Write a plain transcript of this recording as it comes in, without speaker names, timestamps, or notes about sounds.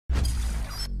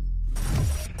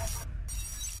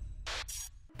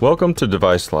Welcome to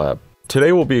Device Lab.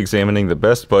 Today we'll be examining the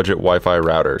best budget Wi-Fi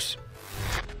routers.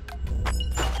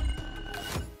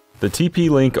 The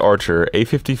TP-Link Archer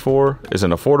A54 is an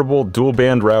affordable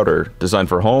dual-band router designed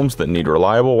for homes that need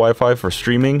reliable Wi-Fi for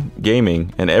streaming,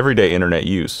 gaming, and everyday internet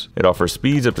use. It offers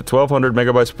speeds up to 1200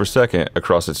 megabytes per second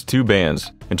across its two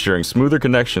bands, ensuring smoother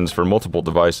connections for multiple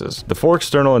devices. The four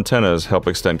external antennas help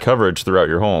extend coverage throughout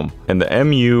your home, and the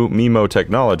MU-MIMO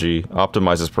technology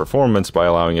optimizes performance by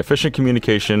allowing efficient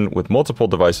communication with multiple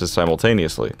devices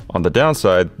simultaneously. On the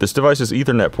downside, this device's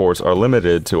Ethernet ports are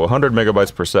limited to 100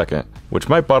 megabytes per second, which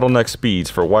might bottleneck speeds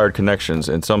for wired connections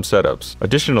in some setups.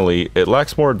 Additionally, it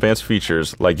lacks more advanced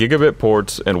features like gigabit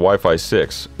ports and Wi-Fi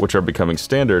 6, which are becoming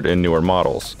standard in newer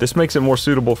models. This makes it more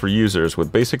suitable for users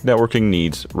with basic networking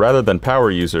needs rather than power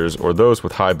users or those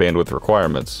with high bandwidth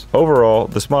requirements. Overall,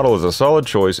 this model is a solid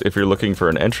choice if you're looking for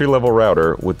an entry-level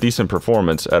router with decent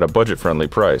performance at a budget-friendly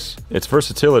price. Its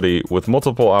versatility with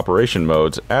multiple operation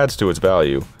modes adds to its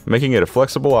value, making it a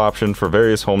flexible option for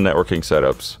various home networking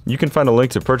setups. You can find a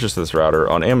link to purchase this router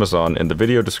on Amazon in the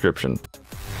video description.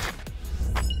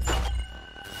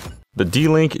 The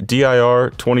D-Link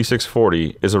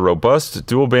DIR2640 is a robust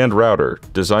dual-band router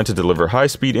designed to deliver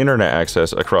high-speed internet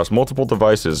access across multiple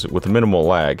devices with minimal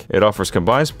lag. It offers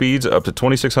combined speeds up to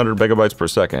 2600 megabytes per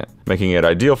second, making it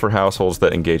ideal for households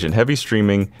that engage in heavy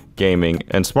streaming, gaming,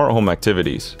 and smart home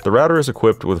activities. The router is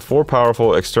equipped with four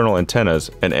powerful external antennas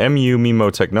and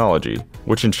MU-MIMO technology,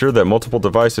 which ensure that multiple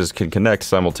devices can connect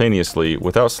simultaneously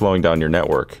without slowing down your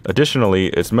network. Additionally,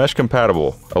 it's mesh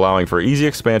compatible, allowing for easy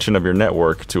expansion of your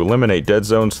network to eliminate dead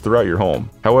zones throughout your home.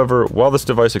 However, while this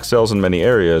device excels in many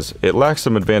areas, it lacks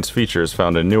some advanced features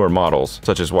found in newer models,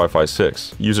 such as Wi-Fi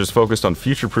 6. Users focused on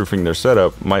future-proofing their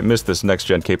setup might miss this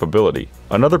next-gen capability.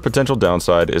 Another potential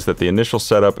downside is that the initial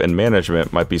setup and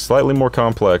management might be slightly more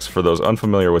complex for those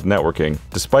unfamiliar with networking,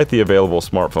 despite the available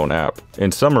smartphone app.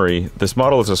 In summary, this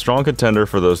model is a strong contender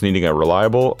for those needing a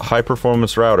reliable,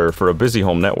 high-performance router for a busy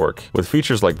home network. With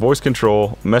features like voice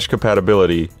control, mesh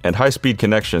compatibility, and high-speed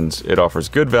connections, it offers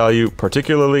good value,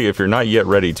 particularly if you're not yet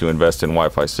ready to invest in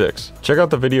Wi-Fi 6. Check out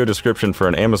the video description for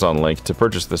an Amazon link to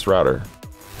purchase this router.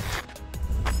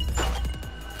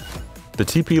 The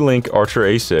TP-Link Archer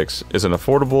A6 is an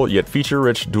affordable yet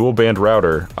feature-rich dual-band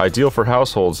router ideal for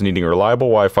households needing reliable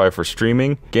Wi-Fi for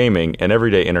streaming, gaming, and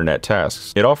everyday internet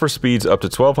tasks. It offers speeds up to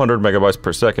 1200 megabytes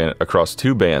per second across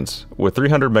two bands, with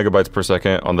 300 megabytes per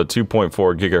second on the 2.4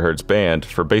 GHz band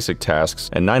for basic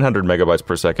tasks and 900 megabytes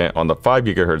per second on the 5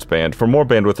 GHz band for more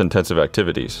bandwidth-intensive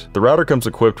activities. The router comes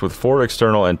equipped with four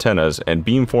external antennas and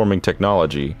beamforming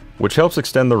technology, which helps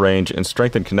extend the range and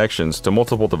strengthen connections to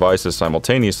multiple devices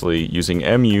simultaneously using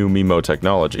MU-MIMO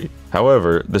technology.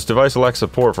 However, this device lacks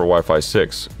support for Wi-Fi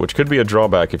 6, which could be a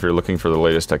drawback if you're looking for the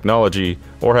latest technology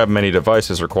or have many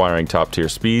devices requiring top-tier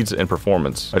speeds and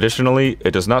performance. Additionally,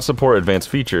 it does not support advanced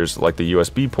features like the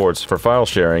USB ports for file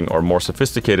sharing or more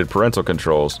sophisticated parental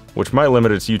controls, which might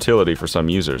limit its utility for some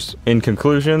users. In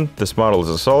conclusion, this model is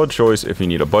a solid choice if you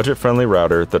need a budget-friendly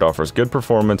router that offers good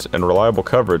performance and reliable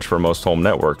coverage for most home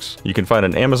networks. You can find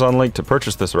an Amazon link to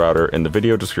purchase this router in the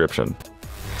video description.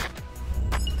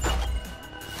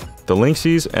 The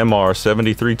Linksys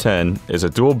MR7310 is a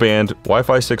dual-band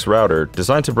Wi-Fi 6 router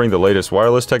designed to bring the latest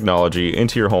wireless technology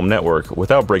into your home network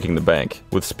without breaking the bank.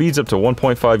 With speeds up to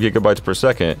 1.5 gigabytes per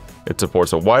second, it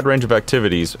supports a wide range of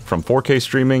activities from 4K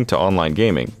streaming to online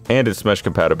gaming, and its mesh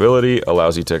compatibility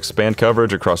allows you to expand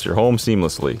coverage across your home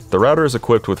seamlessly. The router is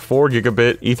equipped with 4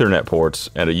 gigabit Ethernet ports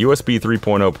and a USB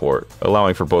 3.0 port,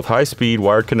 allowing for both high-speed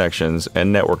wired connections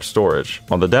and network storage.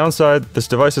 On the downside, this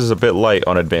device is a bit light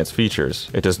on advanced features.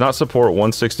 It does not support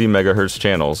 160 MHz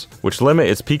channels, which limit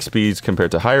its peak speeds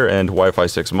compared to higher-end Wi-Fi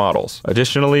 6 models.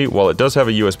 Additionally, while it does have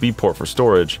a USB port for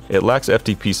storage, it lacks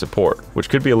FTP support, which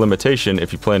could be a limitation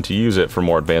if you plan to use it for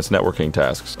more advanced networking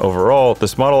tasks. Overall,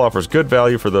 this model offers good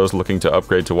value for those looking to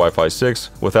upgrade to Wi-Fi 6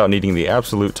 without needing the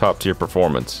absolute top-tier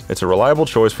performance. It's a reliable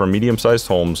choice for medium-sized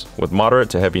homes with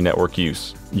moderate to heavy network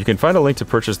use. You can find a link to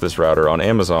purchase this router on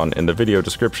Amazon in the video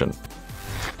description.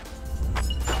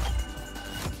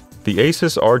 The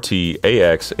ASUS RT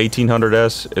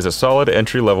AX1800S is a solid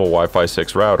entry-level Wi-Fi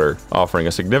 6 router, offering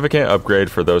a significant upgrade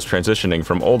for those transitioning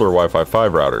from older Wi-Fi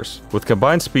 5 routers. With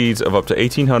combined speeds of up to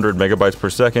 1800 megabytes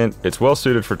per second, it's well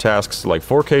suited for tasks like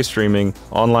 4K streaming,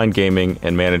 online gaming,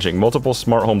 and managing multiple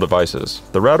smart home devices.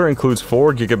 The router includes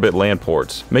 4 gigabit LAN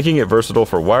ports, making it versatile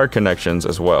for wired connections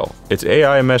as well. Its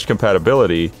AI mesh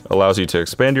compatibility allows you to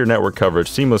expand your network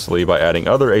coverage seamlessly by adding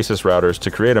other ASUS routers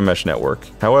to create a mesh network.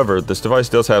 However, this device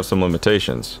does have some some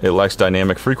limitations. It lacks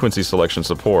dynamic frequency selection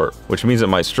support, which means it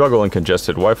might struggle in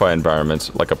congested Wi-Fi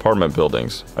environments like apartment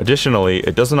buildings. Additionally,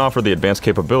 it doesn't offer the advanced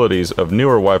capabilities of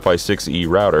newer Wi-Fi 6E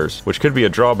routers, which could be a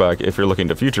drawback if you're looking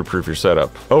to future-proof your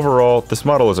setup. Overall, this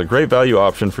model is a great value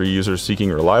option for users seeking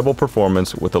reliable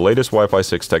performance with the latest Wi-Fi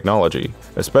 6 technology,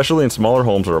 especially in smaller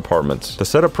homes or apartments. The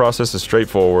setup process is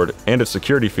straightforward, and its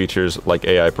security features, like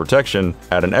AI protection,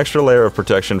 add an extra layer of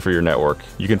protection for your network.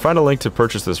 You can find a link to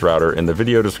purchase this router in the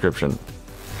video description.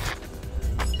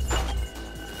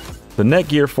 The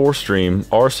NETGEAR 4Stream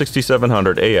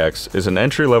R6700AX is an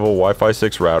entry-level Wi-Fi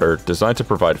 6 router designed to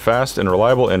provide fast and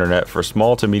reliable internet for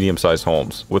small to medium-sized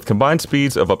homes. With combined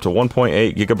speeds of up to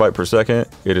 1.8 GB per second,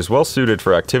 it is well suited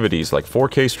for activities like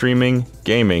 4K streaming,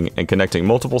 gaming, and connecting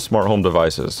multiple smart home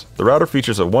devices. The router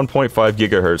features a 1.5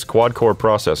 GHz quad-core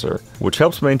processor, which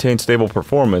helps maintain stable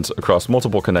performance across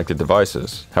multiple connected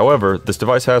devices. However, this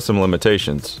device has some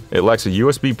limitations. It lacks a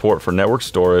USB port for network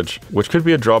storage, which could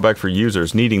be a drawback for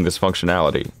users needing this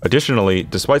functionality. Additionally,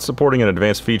 despite supporting an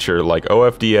advanced feature like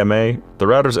OFDMA, the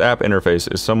router's app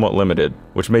interface is somewhat limited,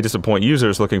 which may disappoint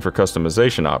users looking for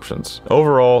customization options.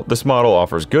 Overall, this model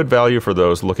offers good value for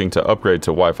those looking to upgrade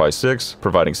to Wi-Fi 6,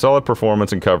 providing solid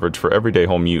performance and coverage for everyday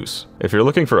home use. If you're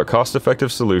looking for a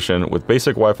cost-effective solution with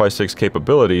basic Wi-Fi 6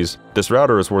 capabilities, this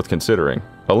router is worth considering.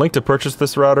 A link to purchase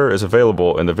this router is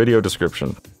available in the video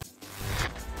description.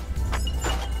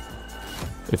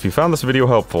 If you found this video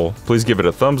helpful, please give it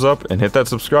a thumbs up and hit that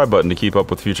subscribe button to keep up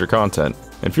with future content.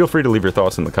 And feel free to leave your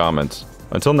thoughts in the comments.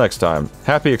 Until next time,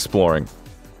 happy exploring!